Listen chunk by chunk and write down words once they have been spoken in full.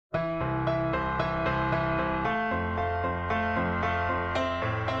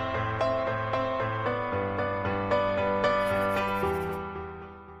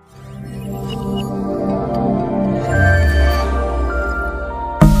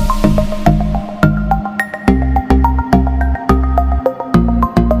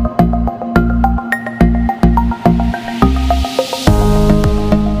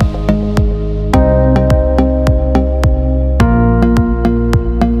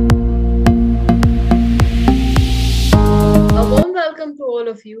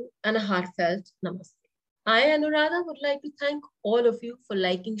of you and a heartfelt namaste. I, Anuradha, would like to thank all of you for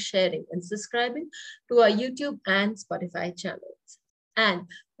liking, sharing, and subscribing to our YouTube and Spotify channels and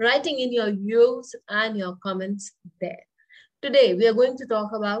writing in your views and your comments there. Today, we are going to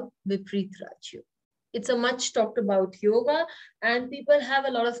talk about Vipreet Raj Yoga. It's a much talked about yoga and people have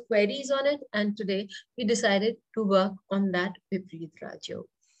a lot of queries on it. And today we decided to work on that Vipreet Raj Yoga.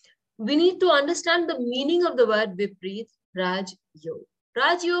 We need to understand the meaning of the word Vipreet Raj Yoga.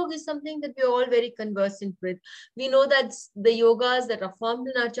 Raj Yoga is something that we're all very conversant with. We know that the yogas that are formed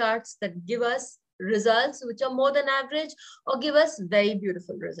in our charts that give us results which are more than average or give us very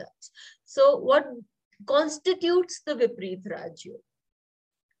beautiful results. So what constitutes the Vipreet Raj Yoga?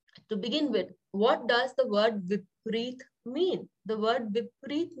 To begin with, what does the word Vipreet mean? The word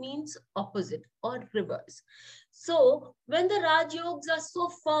Vipreet means opposite or reverse. So when the Raj Yogas are so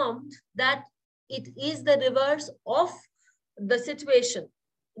formed that it is the reverse of the situation,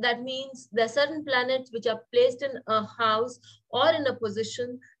 that means there are certain planets which are placed in a house or in a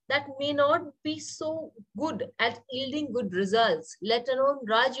position that may not be so good at yielding good results, let alone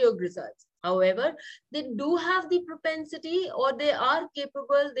Raj Yoga results. However, they do have the propensity or they are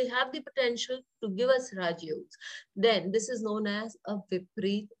capable, they have the potential to give us Raj Yogas. Then this is known as a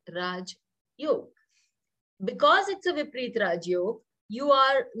Vipreet Raj Yoga. Because it's a Vipreet Raj Yoga, you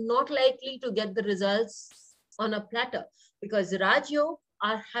are not likely to get the results on a platter because Raj Yoga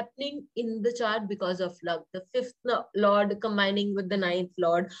are happening in the chart because of luck. The fifth lord combining with the ninth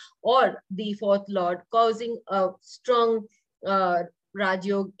lord or the fourth lord causing a strong Raj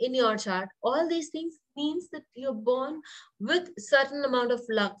Yoga in your chart. All these things means that you're born with certain amount of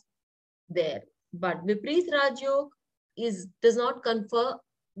luck there. But Vipreet Raj Yoga does not confer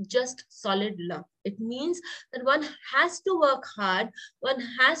just solid luck. It means that one has to work hard, one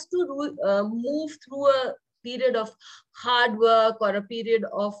has to move through a period of hard work or a period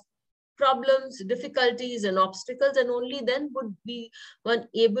of problems, difficulties and obstacles, and only then would be one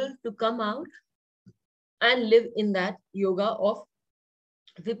able to come out and live in that yoga of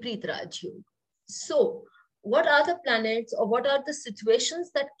Vipreet Raj Yoga. So what are the planets or what are the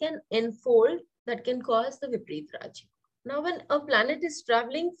situations that can unfold that can cause the Vipreet Raj Yoga? Now, when a planet is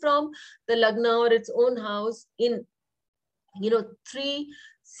traveling from the Lagna or its own house in, 3,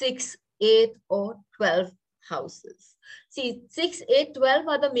 6, 8 or 12 houses. See, 6, 8, 12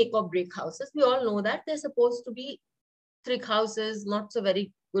 are the make or break houses. We all know that they're supposed to be trick houses, not so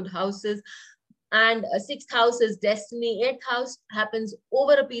very good houses. And a 6th house is destiny. 8th house happens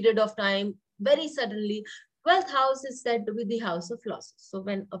over a period of time, very suddenly. 12th house is said to be the house of losses. So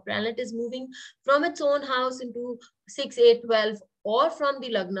when a planet is moving from its own house into 6, 8, 12, or from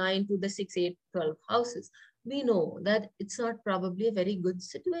the Lagna into the 6, 8, 12 houses, we know that it's not probably a very good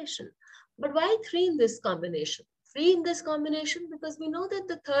situation. But why 3 in this combination? 3 in this combination because we know that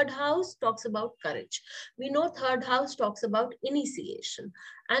the 3rd house talks about courage. We know 3rd house talks about initiation.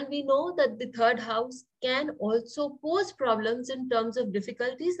 And we know that the 3rd house can also pose problems in terms of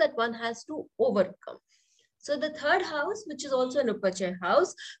difficulties that one has to overcome. So the 3rd house, which is also an Upachaya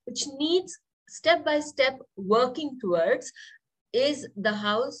house, which needs step-by-step working towards, is the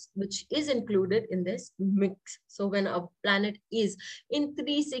house which is included in this mix. So when a planet is in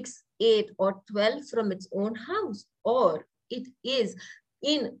 3, 6, 8 or 12 from its own house, or it is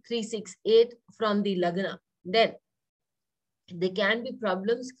in 3, 6, 8 from the Lagna, then there can be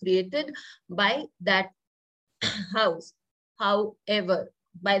problems created by that house. However,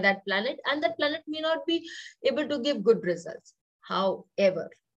 by that planet, and that planet may not be able to give good results. However,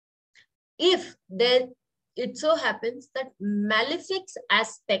 if it so happens that malefics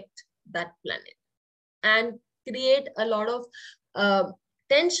aspect that planet and create a lot of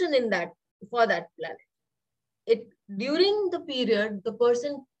tension in that for that planet, during the period, the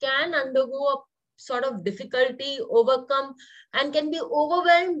person can undergo a sort of difficulty, overcome, and can be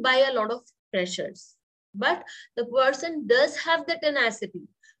overwhelmed by a lot of pressures. But the person does have the tenacity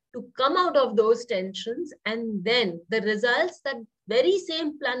to come out of those tensions, and then the results that very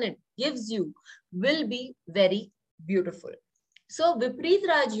same planet gives you will be very beautiful. So Vipreet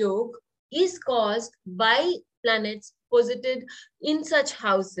Raj Yoga is caused by planets posited in such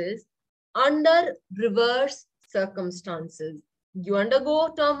houses under reverse circumstances. You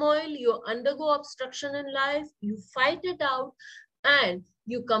undergo turmoil, you undergo obstruction in life, you fight it out, and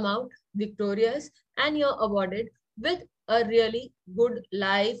you come out victorious, and you're awarded with a really good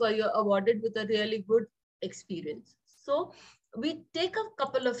life, or you're awarded with a really good experience. So we take a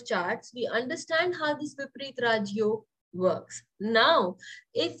couple of charts, we understand how this Vipreet Raj Yoga works. Now,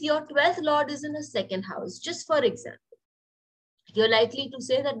 if your 12th lord is in a 2nd house, just for example, you're likely to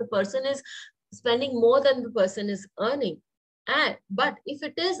say that the person is spending more than the person is earning. But if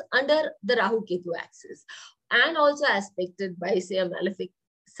it is under the Rahu Ketu axis and also aspected by, say, a malefic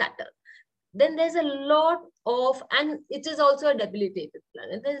Saturn, then there's a lot of, and it is also a debilitated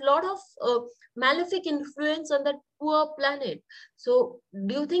planet, there's a lot of malefic influence on that poor planet. So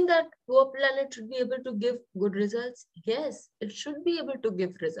do you think that poor planet should be able to give good results? Yes, it should be able to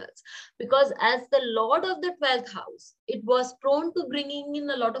give results, because as the lord of the 12th house, it was prone to bringing in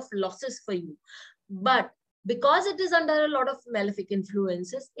a lot of losses for you. But because it is under a lot of malefic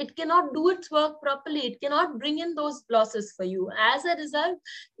influences, it cannot do its work properly. It cannot bring in those losses for you. As a result,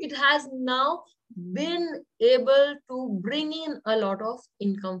 it has now been able to bring in a lot of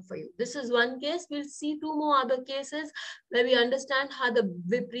income for you. This is one case. We'll see two more other cases where we understand how the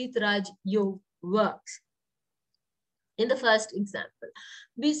Viprit Raj Yoga works. In the first example,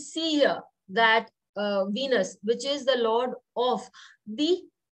 we see here that Venus, which is the lord of the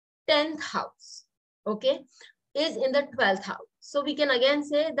 10th house, okay, is in the 12th house. So we can again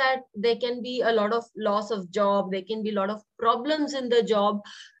say that there can be a lot of loss of job, there can be a lot of problems in the job.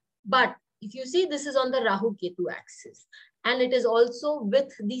 But if you see, this is on the Rahu Ketu axis, and it is also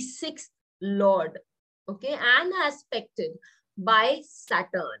with the 6th lord, okay, and aspected by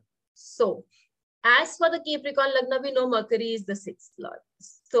Saturn. So as for the Capricorn Lagna, we know Mercury is the 6th lord.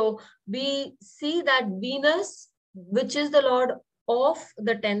 So we see that Venus, which is the lord of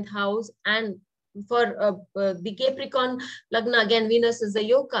the 10th house, and for the Capricorn Lagna, again, Venus is the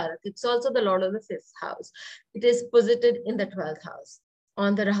Yoga. It's also the lord of the 5th house. It is posited in the 12th house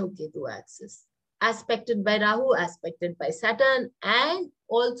on the Rahu Ketu axis, aspected by Rahu, aspected by Saturn, and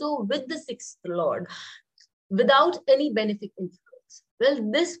also with the 6th lord, without any benefic influence.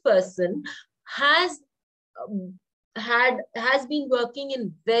 Well, this person has been working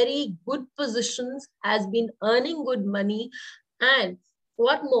in very good positions, has been earning good money, and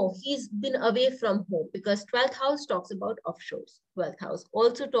what more, he's been away from home, because 12th house talks about offshores. 12th house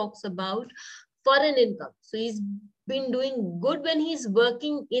also talks about foreign income. So he's been doing good when he's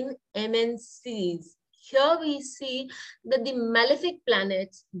working in MNCs. Here we see that the malefic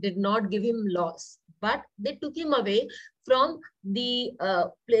planets did not give him loss, but they took him away from the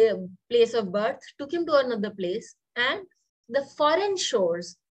place of birth, took him to another place, and the foreign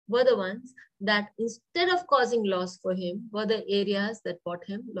shores were the ones that, instead of causing loss for him, were the areas that brought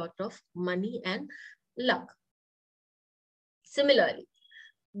him a lot of money and luck. Similarly,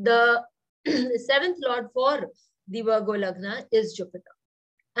 the 7th lord for the Virgo Lagna is Jupiter,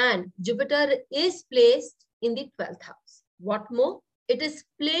 and Jupiter is placed in the 12th house. What more, it is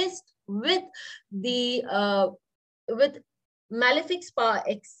placed with the with malefic par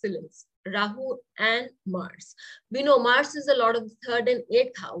excellence, Rahu and Mars. We know Mars is the lord of the 3rd and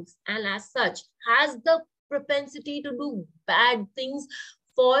 8th house, and as such has the propensity to do bad things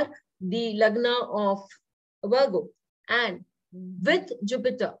for the Lagna of Virgo. And with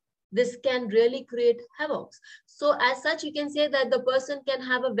Jupiter, this can really create havoc. So as such, you can say that the person can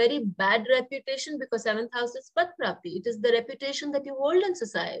have a very bad reputation, because 7th house is Patprapti. It is the reputation that you hold in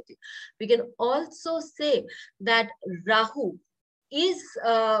society. We can also say that Rahu is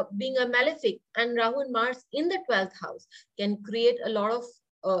being a malefic, and Rahu and Mars in the 12th house can create a lot of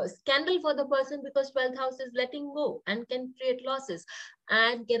scandal for the person, because 12th house is letting go and can create losses,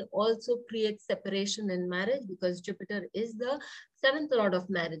 and can also create separation in marriage, because Jupiter is the 7th lord of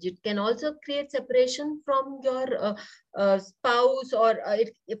marriage. It can also create separation from your spouse, or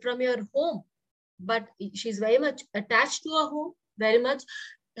from your home. But she's very much attached to her home, very much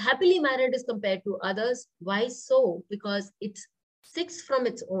happily married as compared to others. Why so? Because it's 6 from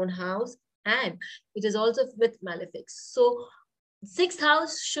its own house, and it is also with malefics. So 6th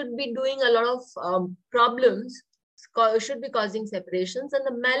house should be doing a lot of problems, should be causing separations, and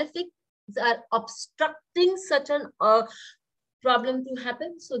the malefics are obstructing such an problem to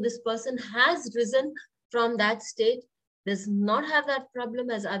happen. So this person has risen from that state, does not have that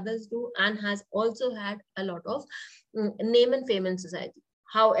problem as others do, and has also had a lot of name and fame in society.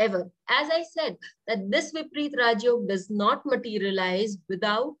 However, as I said, that this Viprit Raj Yoga does not materialize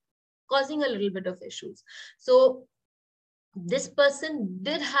without causing a little bit of issues. So this person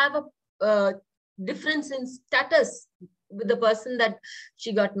did have a difference in status with the person that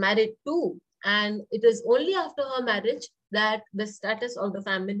she got married to. And it is only after her marriage that the status of the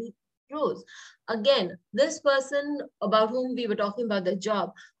family rose. Again, this person about whom we were talking about the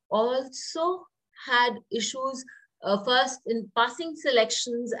job also had issues. First, in passing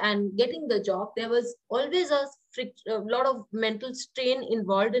selections and getting the job, there was always a lot of mental strain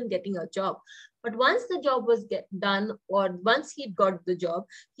involved in getting a job. But once the job was done, or once he got the job,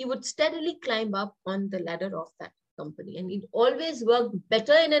 he would steadily climb up on the ladder of that company. And it always worked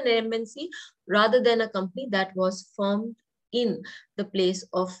better in an MNC rather than a company that was formed in the place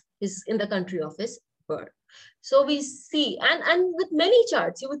of in the country of his birth. So we see, and with many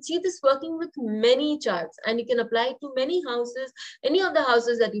charts, you would see this working with many charts, and you can apply it to many houses, any of the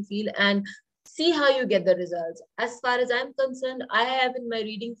houses that you feel, and see how you get the results. As far as I'm concerned, I have in my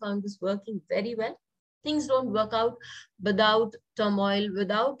reading found this working very well. Things don't work out without turmoil,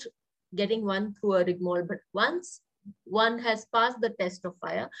 without getting one through a rigmarole. But once one has passed the test of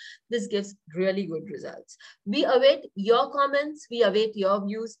fire, this gives really good results. We await your comments. We await your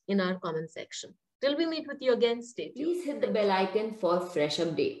views in our comment section. Till we meet with you again, stay tuned. Please hit the bell icon for fresh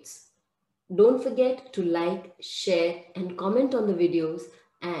updates. Don't forget to like, share and comment on the videos,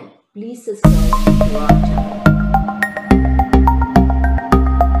 and please subscribe to our channel.